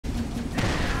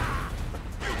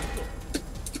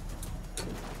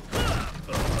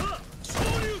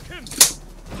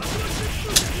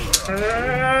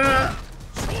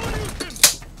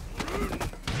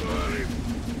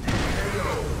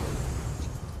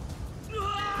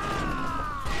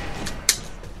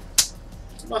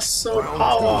Muscle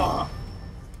power.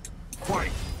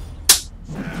 Fight.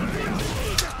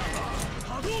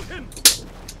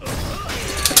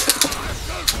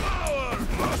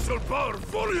 Muscle power,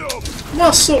 volume.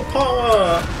 Muscle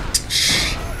power.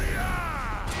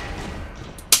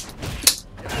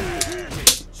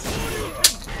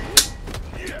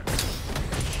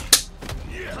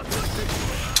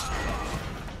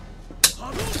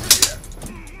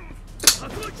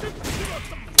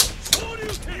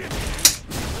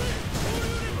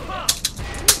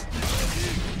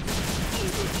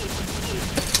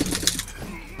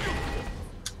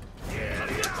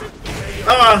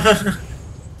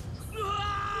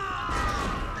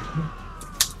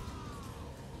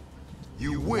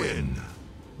 You win.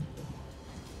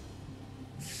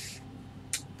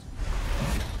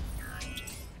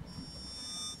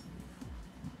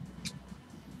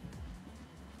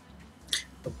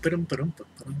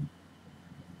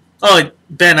 Oh,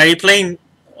 Ben, are you playing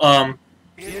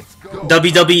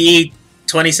WWE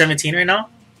 2017 right now?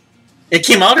 It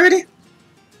came out already?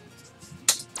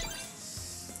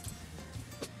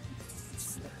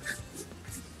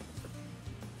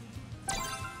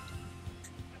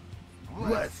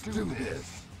 Let's do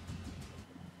this.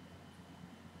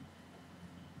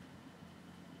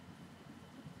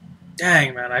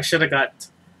 Dang, man, I should have got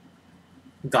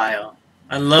Guile.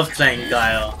 I love playing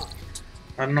Guile.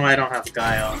 I don't know why I don't have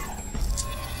Guile.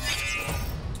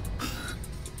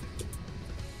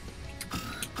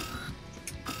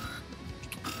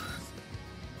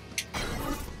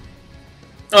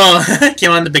 Oh,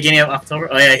 came on the beginning of October.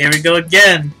 Oh yeah, here we go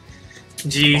again.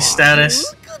 G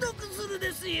status.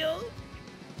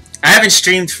 I haven't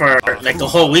streamed for like the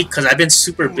whole week because I've been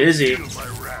super busy.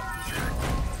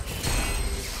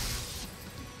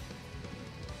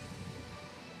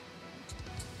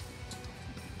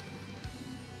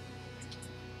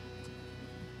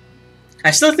 I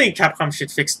still think Capcom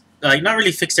should fix, not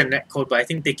really fix their netcode, but I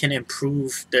think they can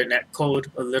improve their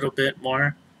netcode a little bit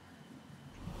more.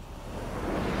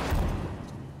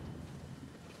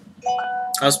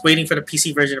 I was waiting for the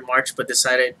PC version in March, but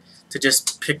decided to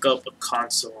just pick up a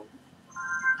console.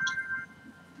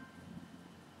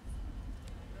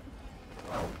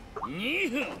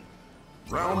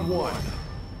 Round one.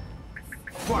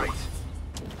 Fight.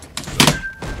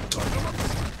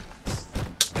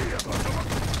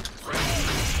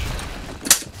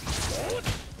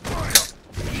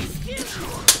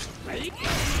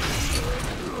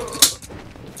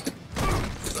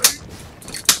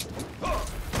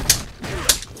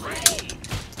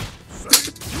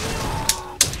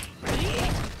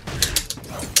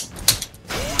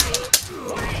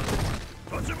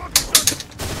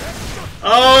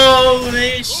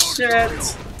 Holy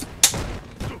shit!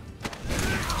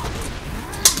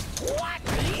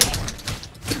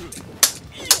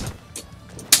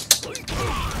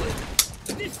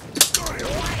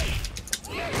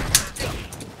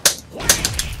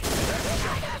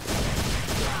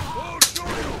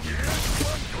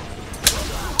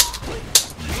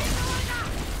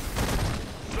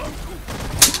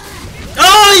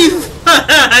 Oh, you,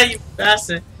 you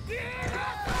bastard!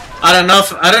 I don't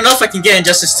know if I can get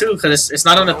Injustice 2 because it's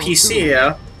not on the PC.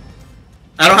 Yeah,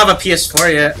 I don't have a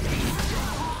PS4 yet.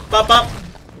 Bop bop.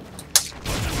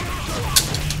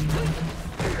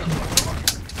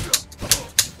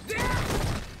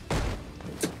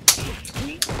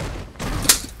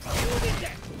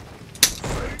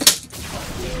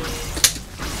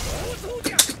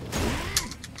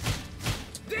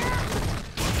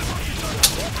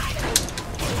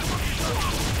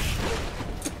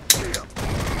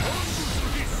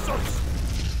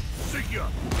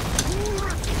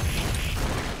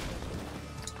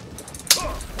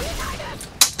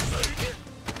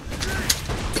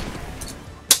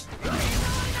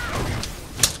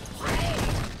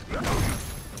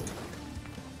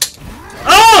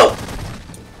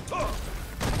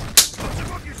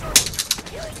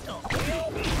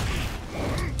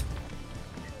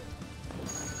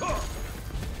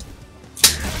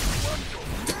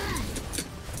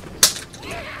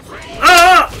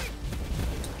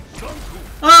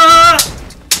 Oh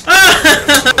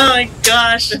my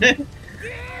gosh! You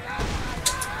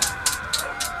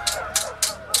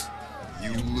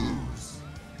lose.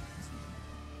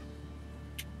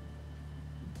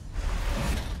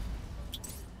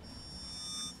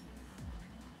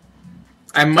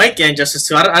 I might get Injustice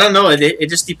 2. I don't know. It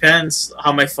just depends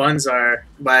how my funds are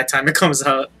by the time it comes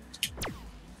out.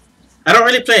 I don't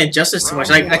really play Injustice too much.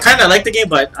 Like I kind of like the game,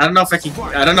 but I don't know if I can.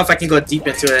 I don't know if I can go deep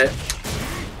into it.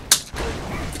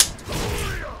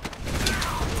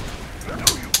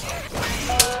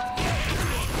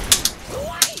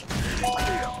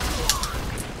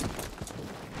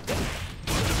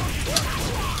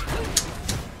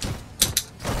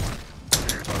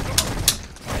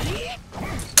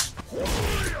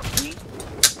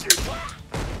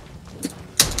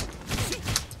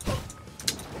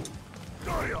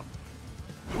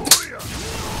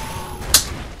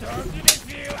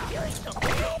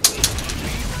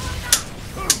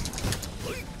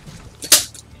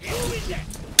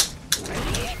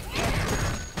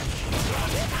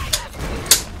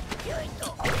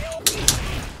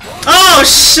 Oh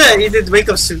shit! He did wake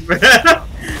up super.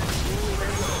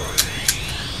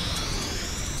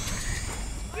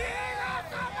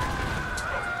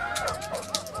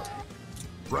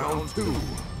 Round 2.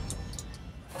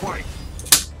 Fight.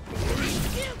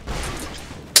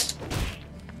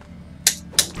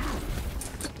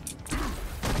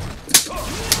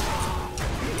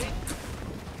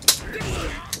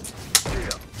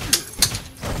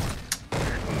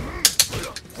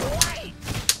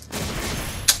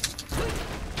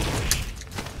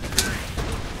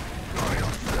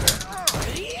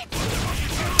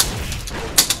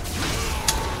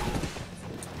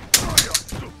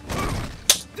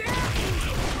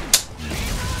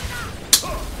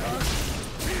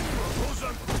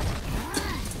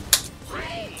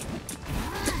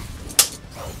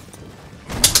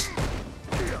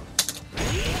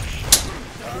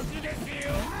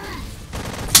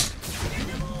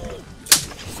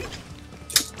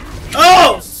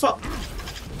 Oh fuck!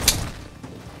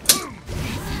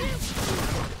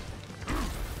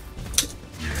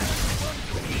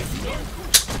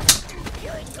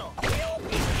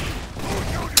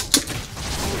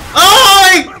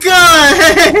 Oh my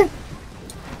god!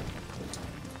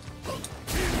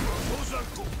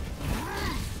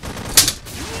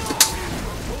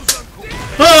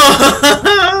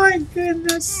 Oh my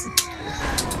goodness!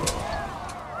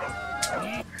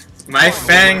 My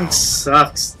fang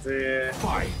sucks, dude.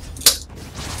 Fight.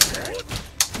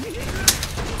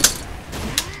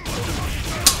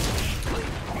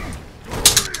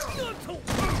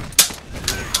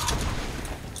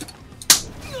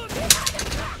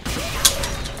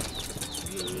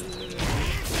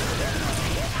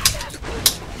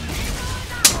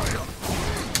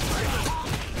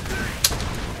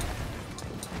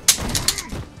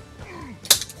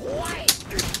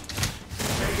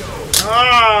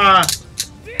 Ah!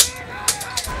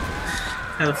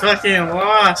 I fucking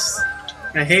lost.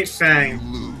 I hate Fang.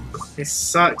 He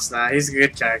sucks. Nah, he's a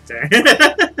good character.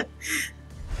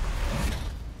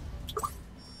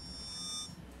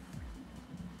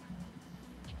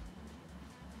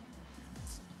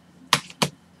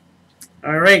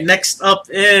 Alright, next up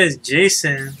is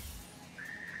Jason.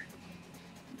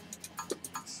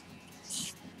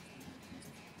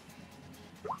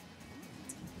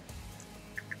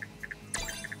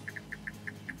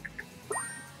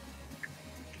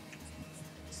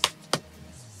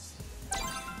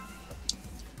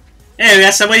 Hey, we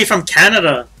got somebody from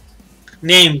Canada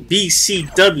named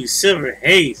BCW Silver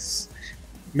Haze,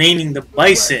 meaning the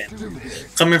bison,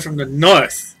 coming from the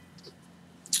north.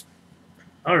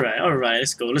 Alright,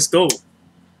 let's go. It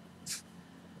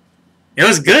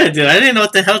was good, dude. I didn't know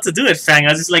what the hell to do with Fang.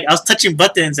 I was just like, I was touching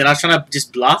buttons and I was trying to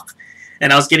just block,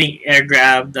 and I was getting air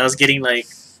grabbed. I was getting like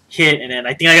hit, and then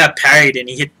I think I got parried, and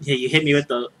he hit me with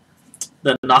the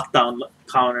knockdown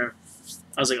counter.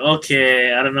 I was like,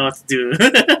 okay, I don't know what to do.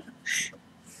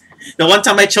 The one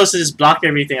time I chose to just block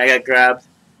everything, I got grabbed.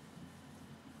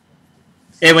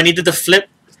 Hey, when he did the flip,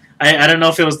 I don't know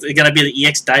if it was gonna be the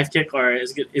EX dive kick or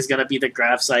it's gonna be the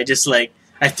grab. So I just like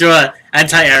I threw an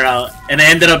anti-air out, and it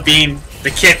ended up being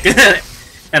the kick,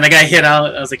 and I got hit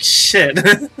out. I was like, shit.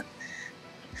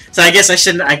 So I guess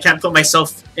I can't put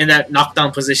myself in that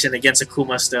knockdown position against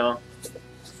Akuma still.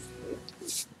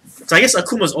 So I guess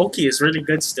Akuma's Oki is really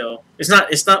good still. It's not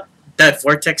that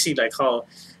vortexy like how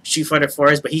Street Fighter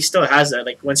 4 is, but he still has that.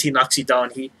 Like once he knocks you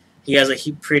down, he has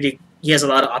a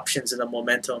lot of options in the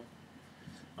momentum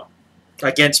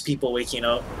against people waking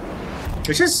up,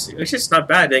 which is not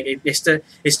bad. Like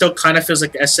it still kind of feels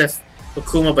like the SF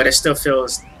Akuma, but it still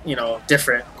feels, you know,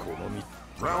 different.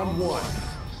 Round 1.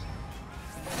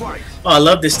 Fight. Oh, I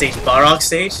love this stage, Balrog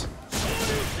stage.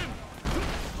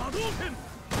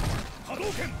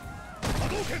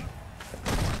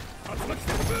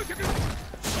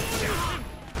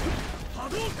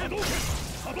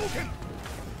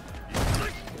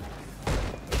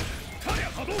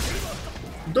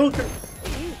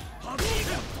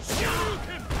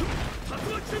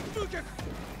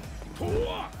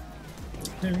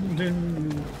 Dun,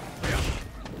 dun.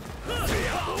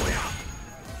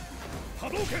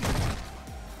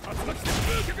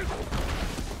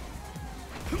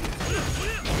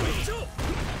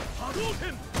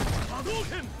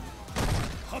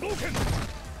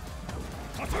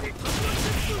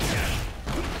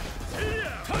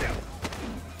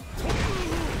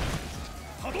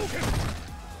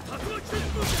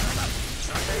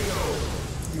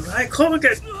 Right,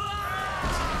 Kogan.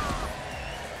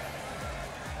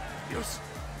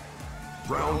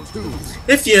 Round 2.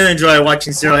 If you enjoy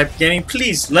watching ZeroHyperGaming,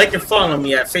 please like and follow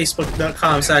me at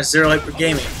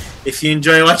facebook.com/ZeroHyperGaming. If you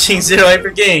enjoy watching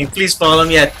ZeroHyperGaming, please follow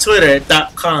me at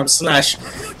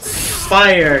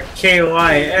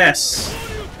twitter.com/FireKYS.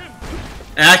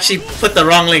 I actually put the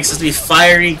wrong link, it's supposed to be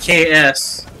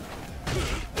FieryKS.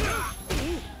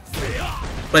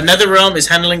 But NetherRealm is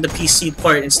handling the PC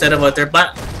port instead of other.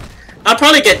 But I'll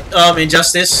probably get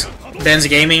Injustice, Ben's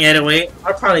Gaming 808.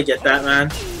 I'll probably get that, man.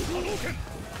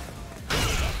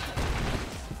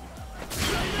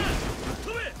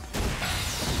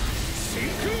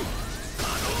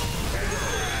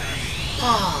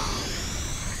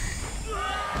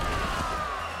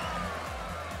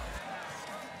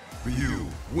 Ryu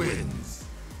wins.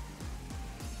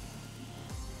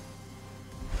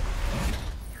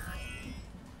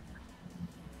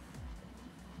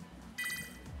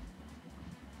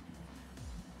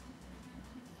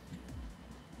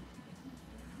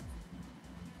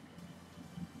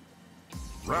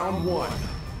 Round 1.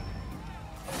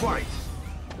 Fight.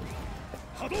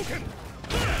 Hadouken!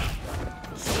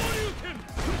 Shoryuken!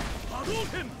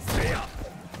 Hadouken! Seiya!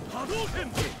 Hadouken!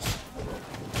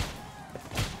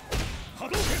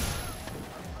 Hadouken!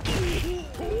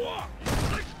 Towa!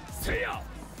 Seiya!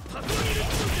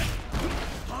 Hadouken!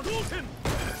 Hadouken!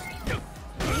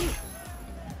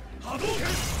 Hadouken!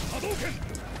 Hadouken! Hadouken!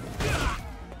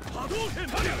 Hadouken!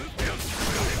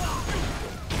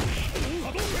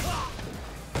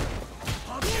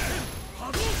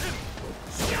 Hadouken!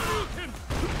 Shoryuken!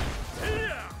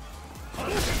 Seiya!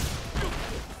 Hadouken!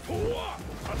 Towa!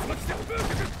 Hatsumachi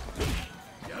Seppuku!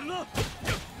 Yarna!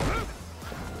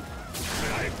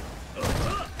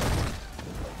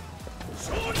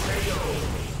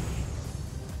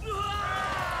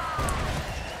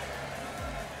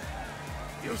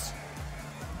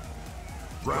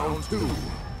 Round 2.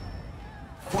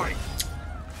 Fight.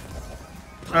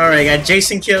 Alright, got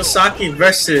Jason Kiyosaki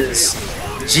versus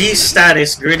G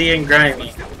Status, Gritty and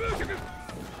Grimy.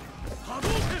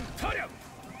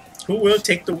 Who will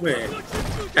take the win?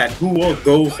 And who will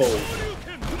go home?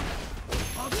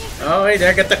 Oh, wait,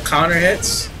 there, got the counter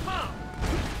hits.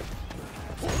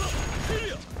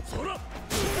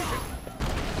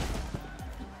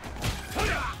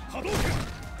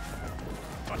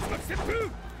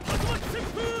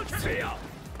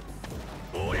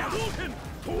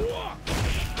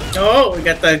 Oh, we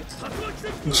got the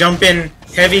jumping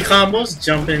heavy combos,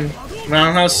 jumping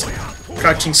roundhouse,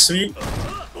 crouching sweep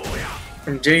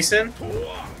from Jason.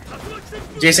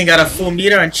 Jason got a full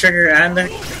meter on trigger and the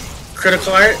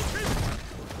critical art.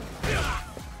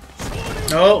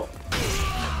 Oh.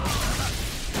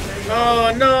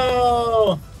 Oh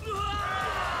no!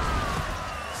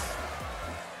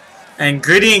 And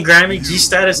Gritty and Grimy, G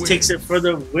Status takes it for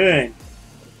the win.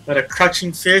 With a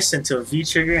crouching fierce into a V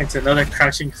trigger into another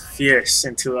crouching fierce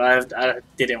into I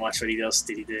didn't watch what else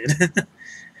he did. I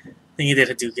think he did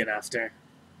a Hadouken after.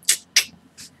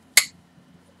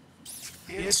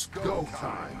 It's go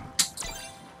time.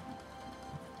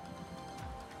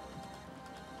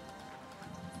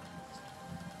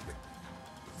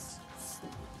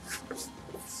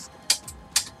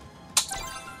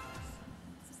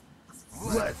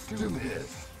 Let's do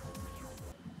this.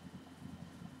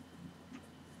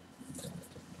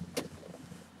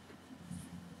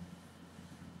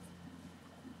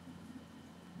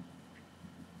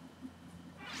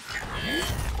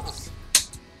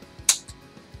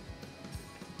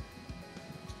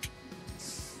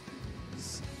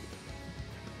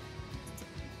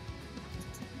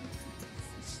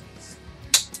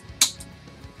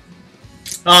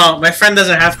 Oh, my friend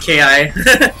doesn't have KI.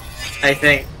 I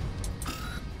think.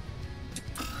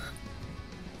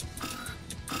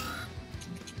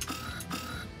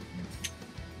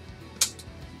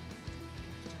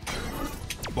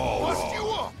 Ball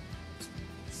off.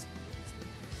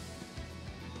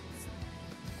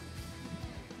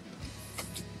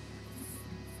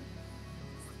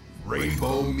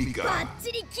 Rainbow Mika. バッ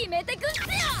チリ決めてくっせよ